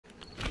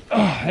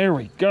Oh, there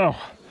we go.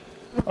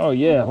 Oh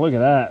yeah, look at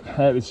that.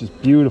 That is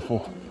just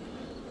beautiful.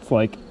 It's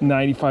like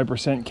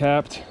 95%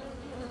 capped.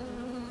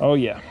 Oh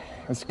yeah,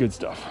 that's good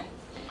stuff.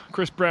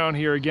 Chris Brown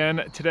here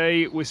again,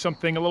 today with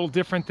something a little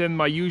different than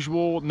my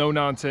usual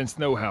no-nonsense,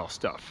 know-how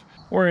stuff.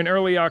 We're in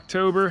early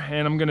October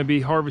and I'm gonna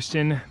be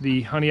harvesting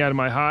the honey out of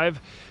my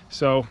hive.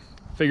 So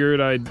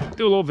figured I'd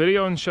do a little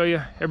video and show you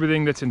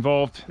everything that's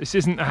involved. This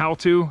isn't a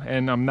how-to,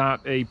 and I'm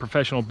not a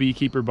professional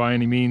beekeeper by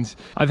any means.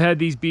 I've had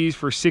these bees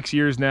for 6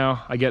 years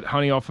now. I get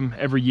honey off them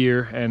every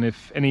year, and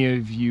if any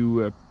of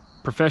you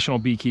professional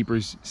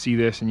beekeepers see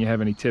this and you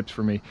have any tips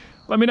for me,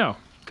 let me know.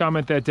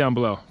 Comment that down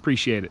below.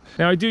 Appreciate it.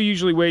 Now, I do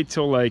usually wait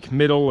till like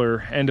middle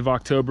or end of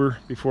October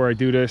before I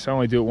do this. I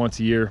only do it once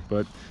a year,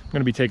 but I'm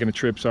gonna be taking a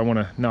trip, so I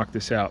wanna knock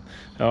this out.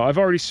 I've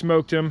already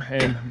smoked them,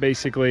 and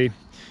basically,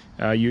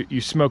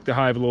 you smoke the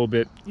hive a little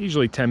bit,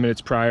 usually 10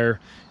 minutes prior,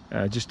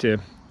 it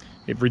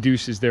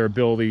reduces their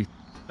ability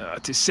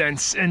to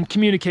sense and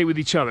communicate with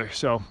each other.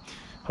 So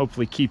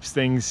hopefully keeps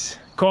things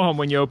calm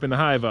when you open the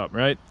hive up,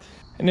 right?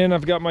 And then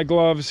I've got my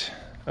gloves,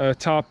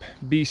 top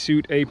bee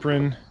suit,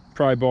 apron,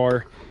 pry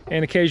bar,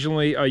 and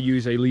occasionally I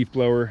use a leaf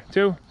blower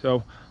too.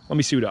 So let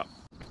me suit up.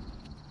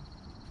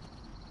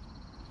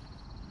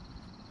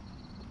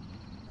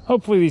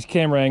 Hopefully these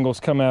camera angles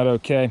come out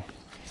okay.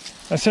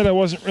 I said I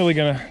wasn't really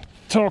gonna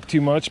talk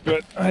too much,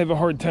 but I have a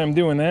hard time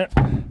doing that.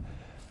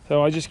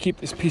 So I just keep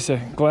this piece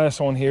of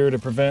glass on here to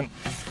prevent,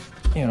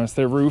 you know, it's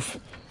their roof,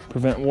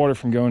 prevent water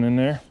from going in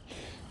there.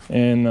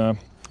 And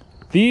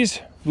these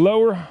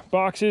lower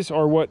boxes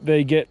are what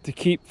they get to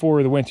keep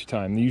for the winter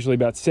time. They're usually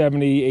about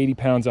 70-80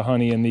 pounds of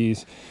honey in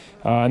these.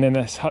 And then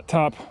this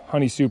top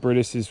honey super,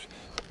 this is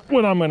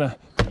what I'm gonna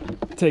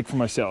take for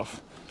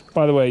myself.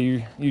 By the way,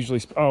 you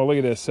usually, oh, look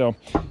at this. So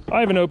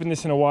I haven't opened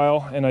this in a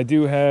while, and I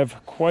do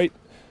have quite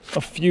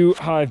a few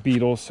hive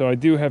beetles, so I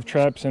do have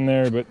traps in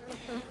there, but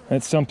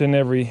that's something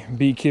every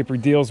beekeeper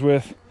deals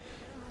with.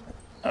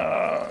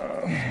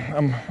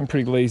 I'm a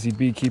pretty lazy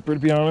beekeeper, to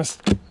be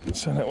honest,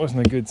 so that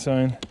wasn't a good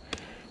sign.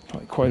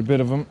 Probably quite a bit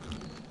of them.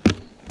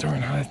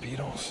 Darn hive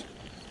beetles.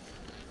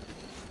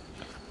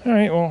 All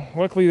right, well,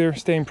 luckily they're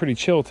staying pretty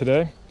chill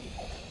today.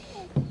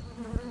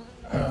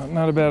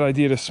 Not a bad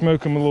idea to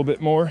smoke them a little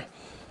bit more.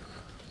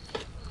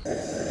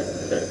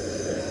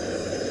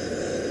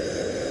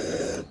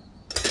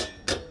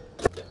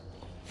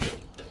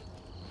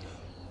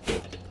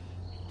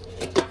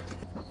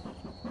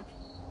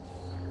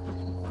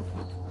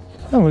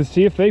 Well, let's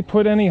see if they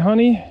put any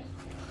honey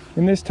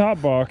in this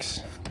top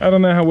box. I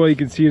don't know how well you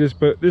can see this,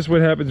 but this is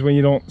what happens when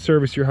you don't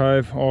service your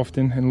hive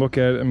often and look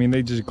at it. I mean,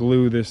 they just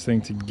glue this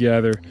thing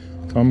together.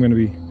 So I'm gonna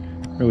be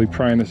really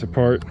prying this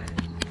apart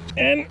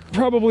and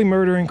probably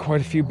murdering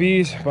quite a few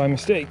bees by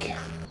mistake.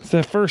 It's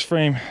that first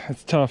frame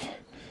that's tough,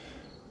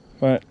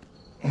 but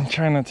I'm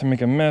trying not to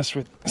make a mess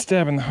with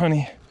stabbing the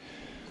honey.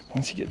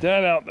 Once you get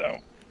that out though,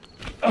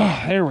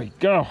 oh, there we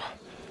go.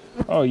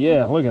 Oh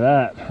yeah, look at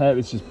that. That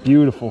is just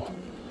beautiful.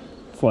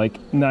 It's like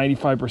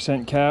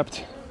 95%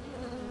 capped.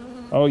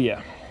 Oh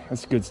yeah,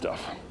 that's good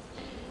stuff.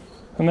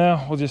 And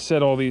now we'll just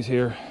set all these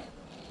here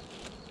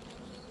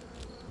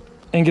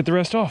and get the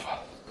rest off.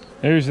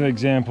 There's an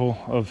example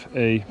of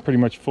a pretty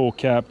much full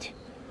capped.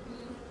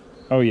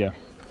 Oh yeah.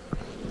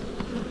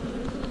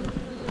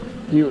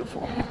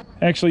 Beautiful.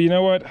 Actually, you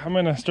know what? I'm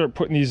gonna start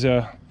putting these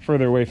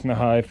further away from the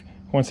hive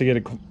once I get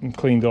it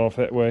cleaned off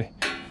that way.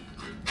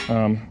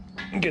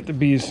 Get the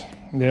bees,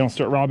 they don't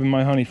start robbing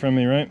my honey from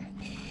me, right?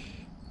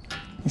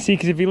 You see,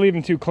 because if you leave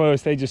them too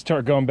close, they just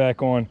start going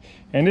back on.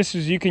 And this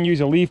is, you can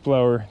use a leaf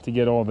blower to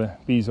get all the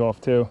bees off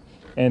too,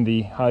 and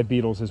the hive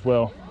beetles as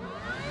well.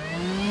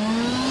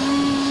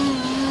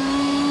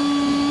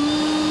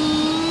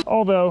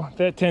 Although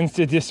that tends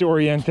to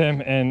disorient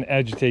them and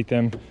agitate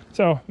them,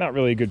 so not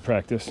really a good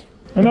practice.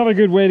 Another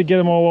good way to get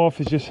them all off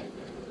is just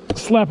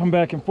slap them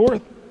back and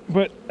forth,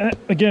 but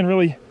again,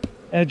 really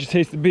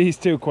agitates the bees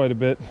too quite a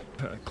bit.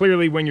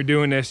 Clearly when you're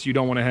doing this, you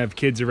don't want to have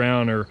kids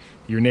around or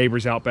your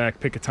neighbors out back.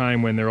 Pick a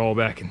time when they're all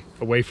back and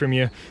away from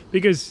you,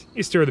 because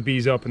you stir the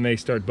bees up and they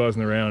start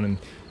buzzing around and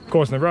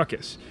causing a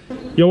ruckus.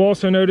 You'll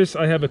also notice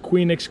I have a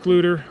queen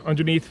excluder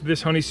underneath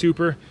this honey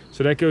super,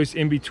 so that goes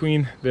in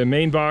between the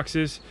main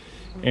boxes,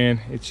 and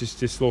it's just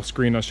this little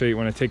screen. I'll show you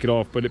when I take it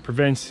off, but it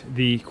prevents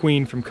the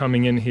queen from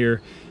coming in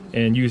here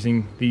and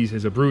using these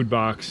as a brood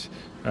box,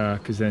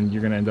 because then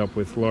you're going to end up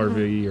with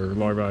larvae or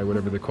larvae,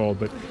 whatever they're called.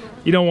 But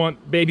you don't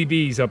want baby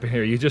bees up in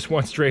here. You just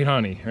want straight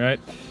honey, right?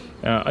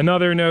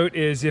 Another note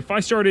is, if I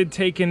started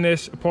taking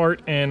this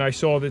apart and I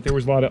saw that there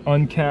was a lot of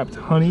uncapped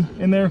honey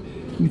in there,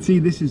 you can see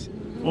this is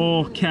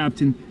all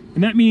capped, and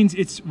that means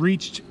it's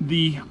reached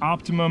the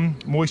optimum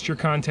moisture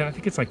content. I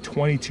think it's like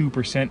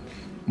 22%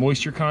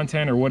 moisture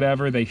content or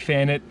whatever. They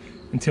fan it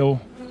until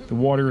the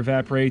water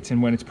evaporates,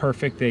 and when it's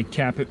perfect, they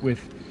cap it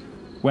with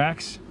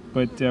wax.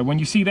 But when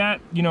you see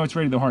that, you know it's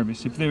ready to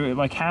harvest. If they're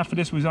like half of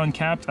this was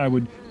uncapped, I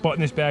would button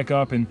this back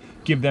up and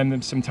give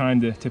them some time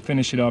to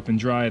finish it up and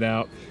dry it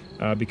out,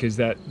 because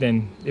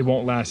then it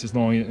won't last as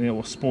long and it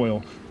will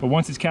spoil. But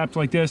once it's capped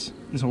like this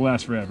will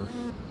last forever.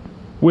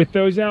 With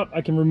those out,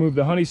 I can remove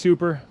the honey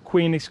super,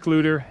 queen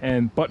excluder,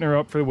 and button her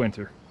up for the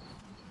winter.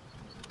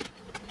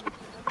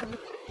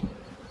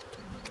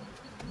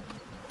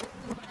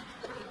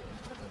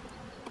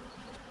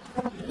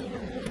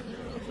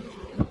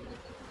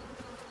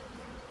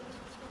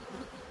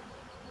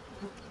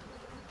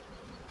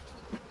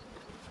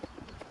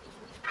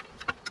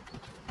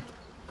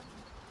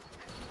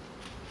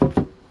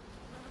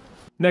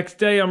 Next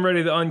day, I'm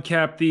ready to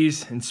uncap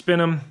these and spin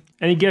them.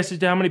 Any guesses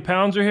to how many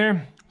pounds are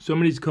here? Some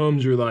of these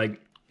combs are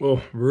like,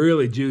 well,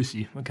 really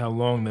juicy. Look how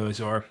long those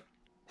are.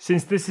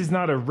 Since this is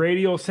not a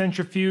radial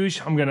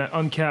centrifuge, I'm gonna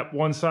uncap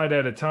one side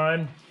at a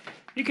time.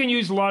 You can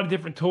use a lot of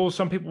different tools.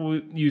 Some people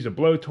will use a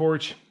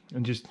blowtorch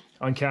and just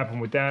uncap them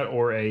with that,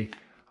 or I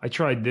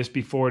tried this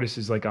before. This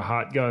is like a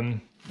hot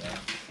gun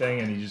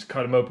thing, and you just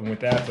cut them open with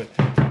that. But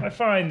I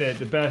find that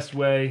the best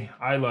way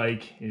I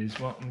like is,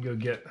 well, I'm gonna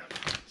go get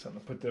something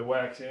to put the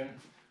wax in.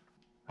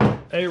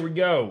 There we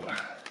go.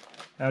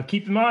 Now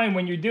keep in mind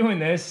when you're doing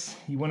this,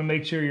 you want to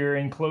make sure you're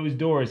in closed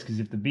doors, because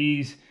if the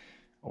bees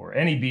or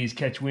any bees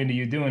catch wind of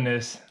you doing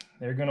this,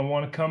 they're going to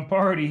want to come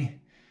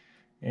party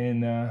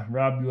and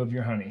rob you of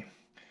your honey.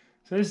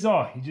 So this is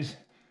all. You just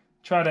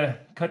try to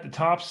cut the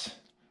tops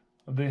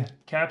of the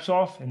caps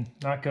off and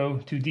not go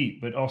too deep,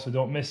 but also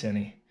don't miss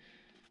any.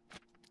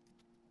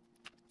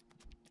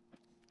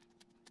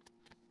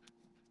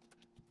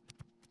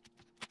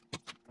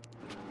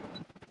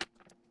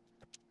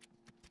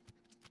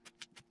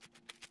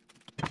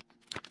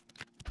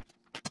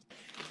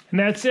 And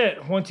that's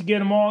it. Once you get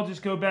them all,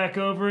 just go back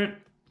over it.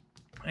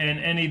 And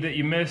any that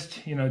you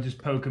missed, you know, just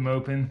poke them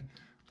open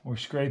or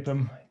scrape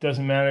them. It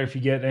doesn't matter if you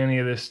get any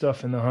of this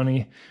stuff in the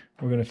honey.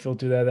 We're going to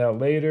filter that out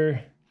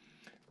later.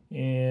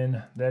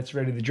 And that's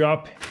ready to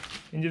drop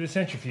into the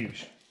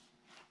centrifuge.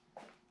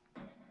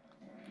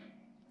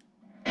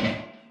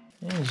 And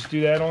just do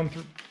that on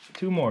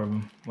two more of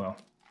them. Well,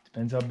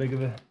 depends how big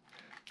of a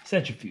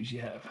centrifuge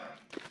you have.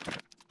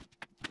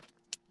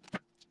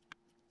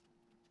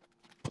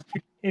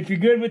 If you're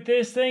good with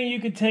this thing, you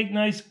can take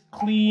nice,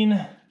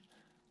 clean,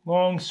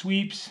 long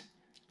sweeps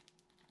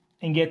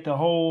and get the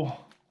whole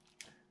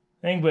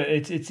thing, but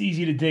it's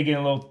easy to dig in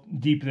a little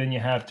deeper than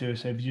you have to.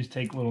 So if you just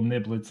take little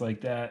niblets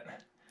like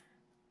that,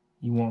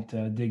 you won't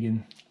dig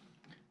in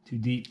too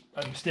deep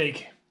by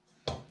mistake.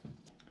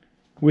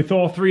 With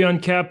all three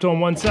uncapped on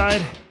one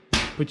side,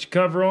 put your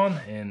cover on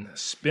and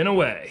spin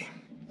away.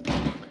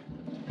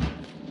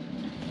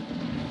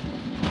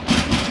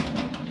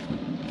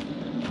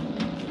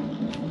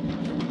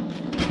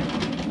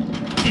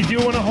 You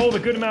do want to hold a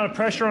good amount of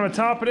pressure on the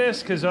top of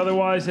this, because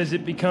otherwise, as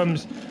it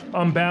becomes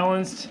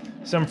unbalanced,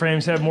 some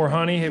frames have more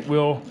honey, it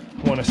will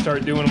want to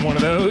start doing one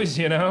of those,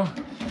 you know.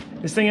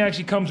 This thing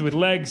actually comes with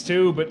legs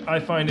too, but I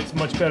find it's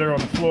much better on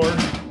the floor.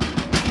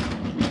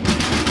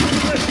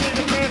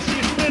 Especially the faster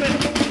you spin it.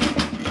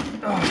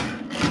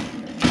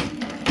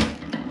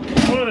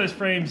 One of those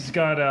frames has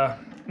got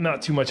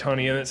not too much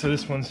honey in it, so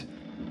this one's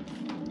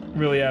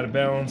really out of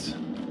balance.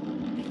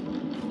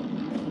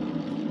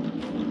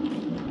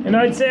 And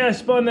I'd say I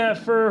spun that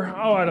for,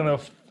 oh, I don't know,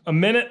 a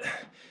minute.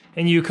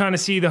 And you kind of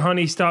see the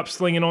honey stop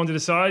slinging onto the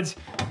sides.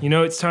 You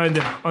know it's time to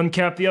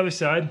uncap the other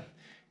side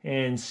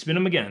and spin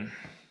them again.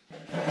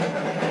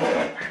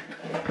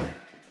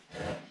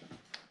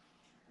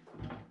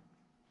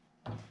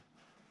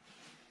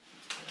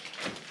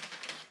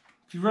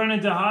 If you run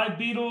into hive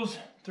beetles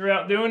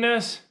throughout doing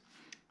this,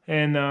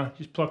 and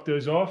just pluck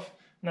those off.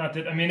 Not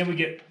that, I mean, it would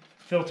get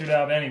filtered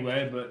out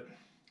anyway, but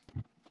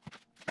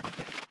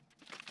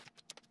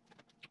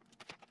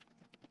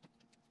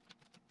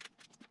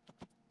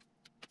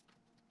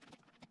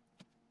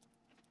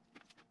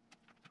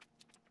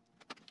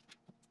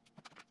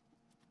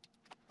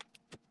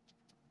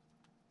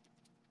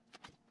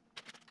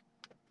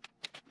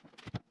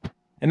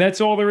and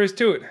that's all there is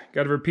to it.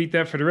 Got to repeat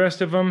that for the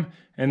rest of them,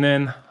 and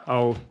then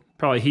I'll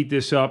probably heat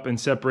this up and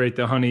separate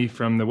the honey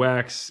from the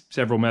wax.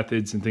 Several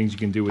methods and things you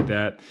can do with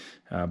that.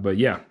 But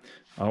yeah,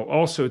 I'll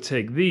also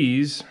take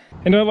these,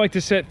 and I like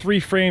to set 3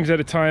 frames at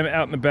a time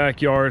out in the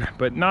backyard,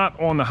 but not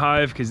on the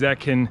hive, because that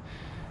can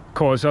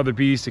cause other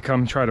bees to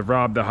come try to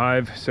rob the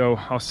hive. So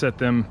I'll set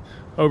them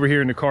over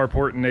here in the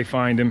carport, and they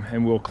find them,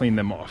 and we'll clean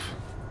them off.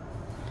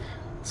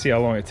 See how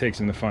long it takes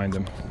them to find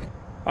them.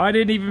 I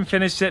didn't even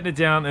finish setting it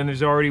down, and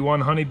there's already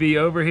one honeybee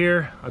over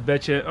here. I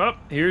bet you, oh,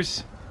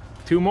 here's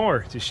 2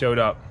 more just showed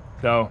up.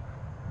 So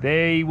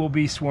they will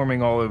be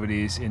swarming all over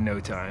these in no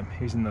time.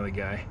 Here's another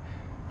guy.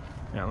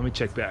 Now let me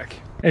check back.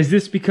 As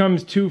this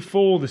becomes too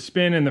full to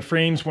spin and the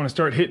frames want to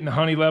start hitting the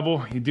honey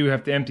level, you do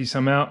have to empty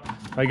some out.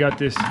 I got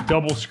this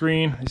double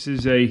screen. This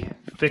is a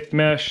thick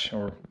mesh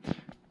or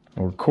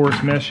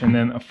coarse mesh, and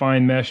then a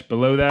fine mesh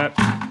below that.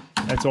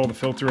 That's all the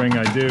filtering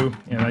I do.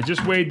 And I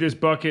just weighed this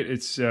bucket.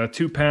 It's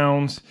 2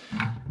 pounds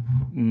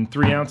and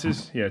 3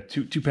 ounces. Yeah,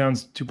 2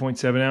 pounds,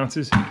 2.7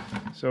 ounces.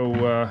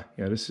 So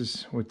yeah, this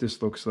is what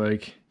this looks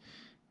like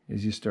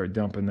as you start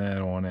dumping that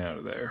on out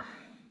of there.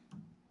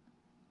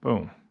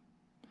 Boom.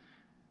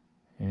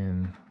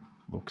 And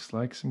looks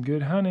like some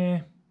good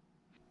honey.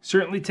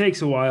 Certainly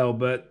takes a while,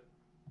 but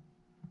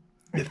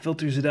It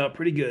filters it out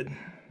pretty good.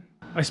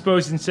 I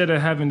suppose instead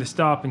of having to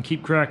stop and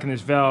keep cracking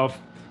this valve,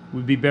 it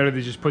would be better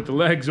to just put the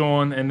legs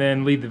on and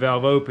then leave the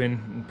valve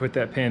open and put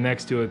that pan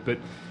next to it. But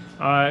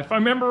if I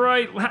remember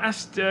right, it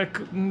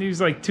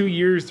was like 3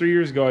 years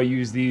ago I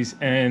used these,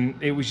 and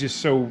it was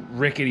just so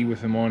rickety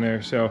with them on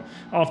there. So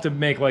I'll have to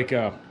make like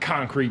a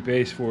concrete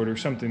base for it or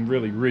something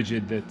really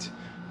rigid that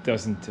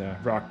doesn't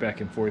rock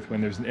back and forth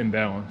when there's an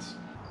imbalance.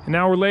 An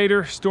hour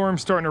later,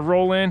 storm's starting to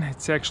roll in.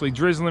 It's actually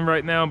drizzling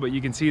right now, but you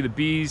can see the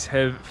bees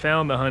have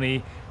found the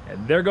honey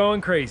and they're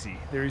going crazy.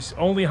 There's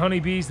only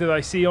honeybees that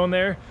I see on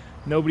there.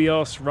 Nobody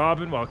else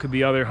robbing. Well, it could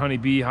be other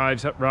honeybee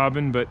hives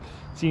robbing, but it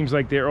seems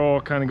like they're all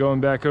kind of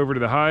going back over to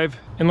the hive.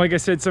 And like I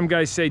said, some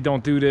guys say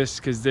don't do this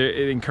because it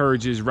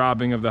encourages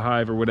robbing of the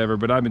hive or whatever,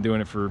 but I've been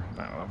doing it for,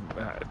 I don't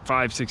know,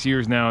 5-6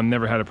 years now and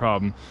never had a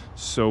problem.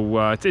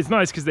 So it's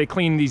nice because they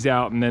clean these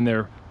out and then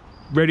they're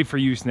ready for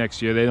use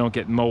next year. They don't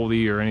get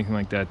moldy or anything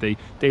like that.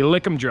 They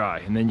lick them dry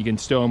and then you can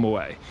stow them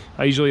away.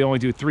 I usually only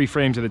do 3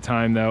 frames at a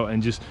time though,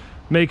 and just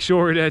make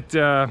sure that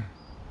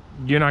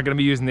you're not going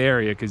to be using the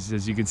area because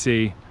as you can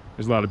see,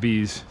 there's a lot of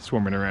bees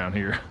swarming around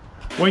here.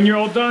 When you're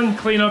all done,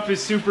 cleanup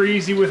is super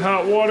easy with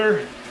hot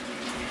water.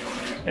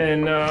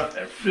 And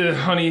the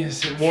honey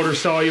is water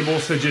soluble,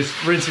 so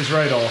just rinses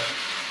right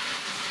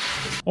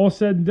off. All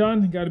said and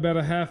done, got about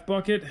a half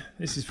bucket.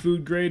 This is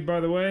food grade, by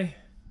the way.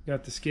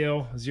 Got the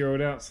scale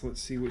zeroed out, so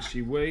let's see what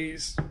she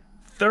weighs.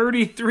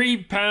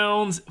 33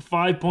 pounds,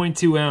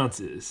 5.2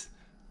 ounces.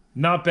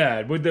 Not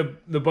bad. Would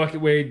the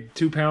bucket weighed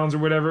 2 pounds or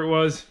whatever it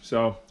was?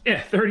 So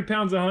yeah, 30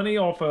 pounds of honey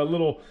off a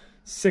little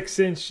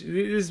 6-inch.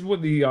 This is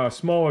what the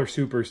smaller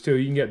supers too.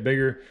 You can get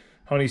bigger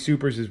honey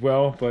supers as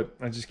well, but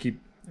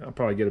I'll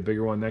probably get a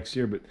bigger one next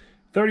year. But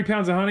 30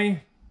 pounds of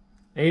honey,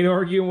 ain't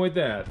arguing with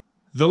that.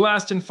 The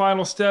last and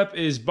final step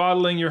is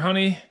bottling your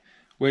honey,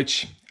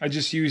 which I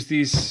just use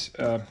these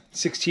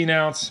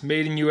 16-ounce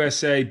made in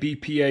USA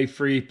BPA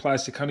free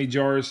plastic honey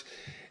jars,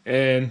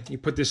 and you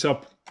put this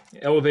up,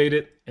 elevate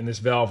it, and this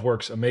valve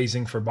works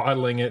amazing for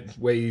bottling it.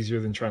 Way easier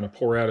than trying to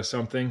pour out of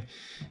something.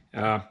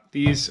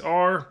 These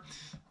are,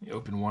 let me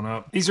open one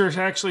up. These are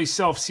actually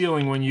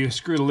self-sealing. When you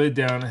screw the lid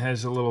down, it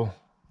has a little,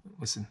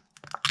 listen,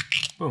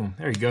 boom,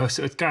 there you go.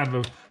 So it's kind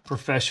of a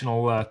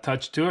professional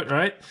touch to it,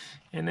 right?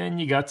 And then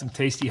you got some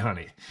tasty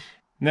honey.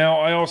 Now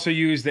I also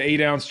use the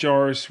 8-ounce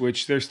jars,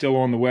 which they're still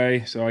on the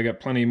way, so I got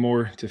plenty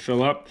more to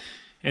fill up.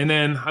 And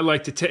then I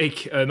like to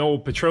take an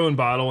old Patron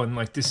bottle, and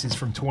like this is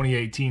from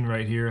 2018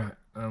 right here.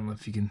 I don't know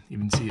if you can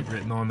even see it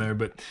written on there,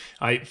 but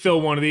I fill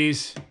one of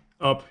these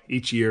up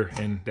each year,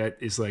 and that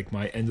is like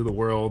my end of the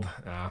world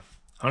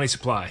honey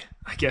supply.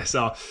 I guess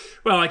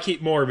I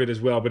keep more of it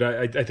as well, but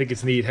I think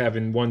it's neat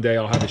having one day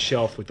I'll have a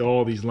shelf with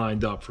all these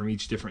lined up from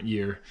each different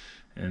year,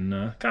 and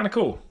kind of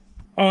cool.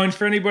 Oh, and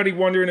for anybody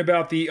wondering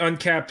about the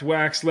uncapped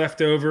wax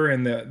left over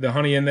and the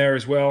honey in there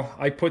as well,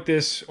 I put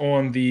this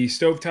on the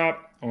stovetop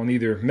on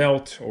either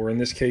melt or in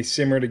this case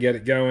simmer to get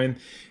it going,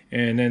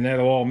 and then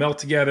that'll all melt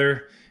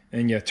together,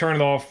 and you turn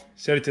it off,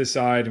 set it to the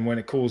side, and when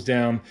it cools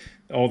down,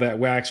 all that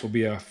wax will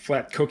be a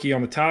flat cookie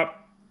on the top.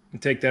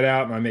 And take that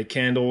out and I make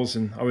candles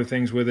and other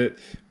things with it,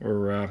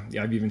 or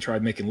yeah, I've even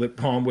tried making lip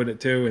balm with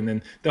it too, and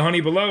then the honey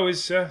below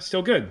is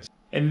still good.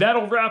 And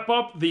that'll wrap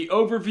up the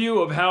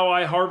overview of how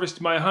I harvest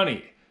my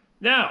honey.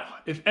 Now,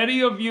 if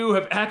any of you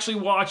have actually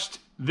watched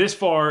this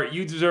far,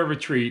 you deserve a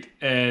treat.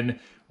 And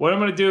what I'm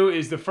going to do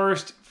is the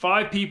first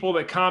 5 people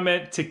that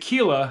comment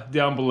tequila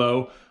down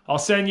below, I'll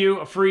send you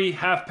a free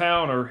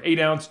half-pound or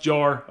 8-ounce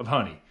jar of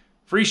honey.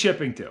 Free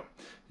shipping too.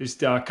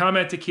 Just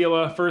comment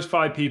tequila, first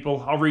 5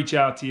 people, I'll reach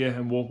out to you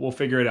and we'll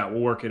figure it out.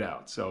 We'll work it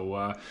out.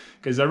 So,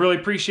 because I really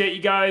appreciate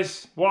you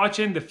guys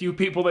watching, the few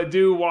people that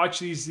do watch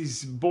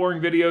these boring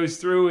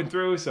videos through and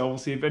through. So we'll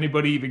see if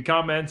anybody even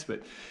comments.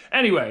 But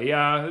anyway,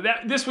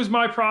 this was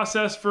my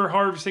process for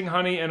harvesting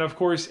honey. And of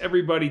course,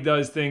 everybody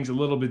does things a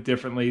little bit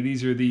differently.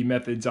 These are the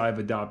methods I've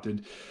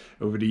adopted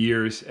over the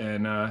years,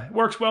 and it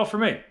works well for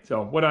me.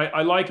 So what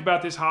I like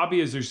about this hobby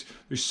is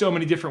there's so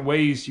many different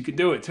ways you can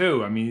do it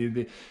too. I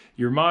mean,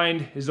 your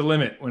mind is the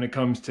limit when it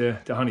comes to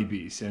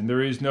honeybees, and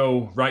there is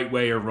no right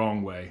way or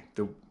wrong way,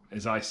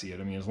 as I see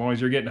it. I mean, as long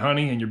as you're getting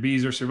honey and your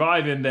bees are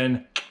surviving,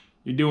 then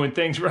you're doing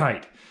things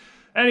right.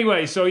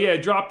 Anyway, so yeah,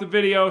 drop the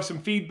video, some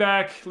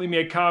feedback, leave me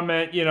a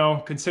comment,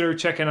 consider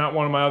checking out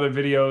one of my other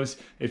videos.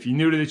 If you're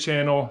new to the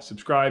channel,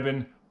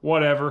 subscribing,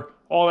 whatever,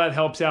 all that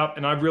helps out,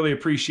 and I really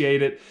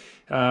appreciate it.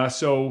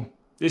 So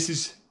this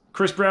is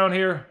Chris Brown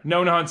here,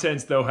 No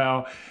Nonsense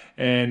KnowHow,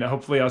 and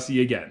hopefully I'll see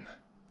you again.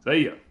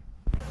 See ya.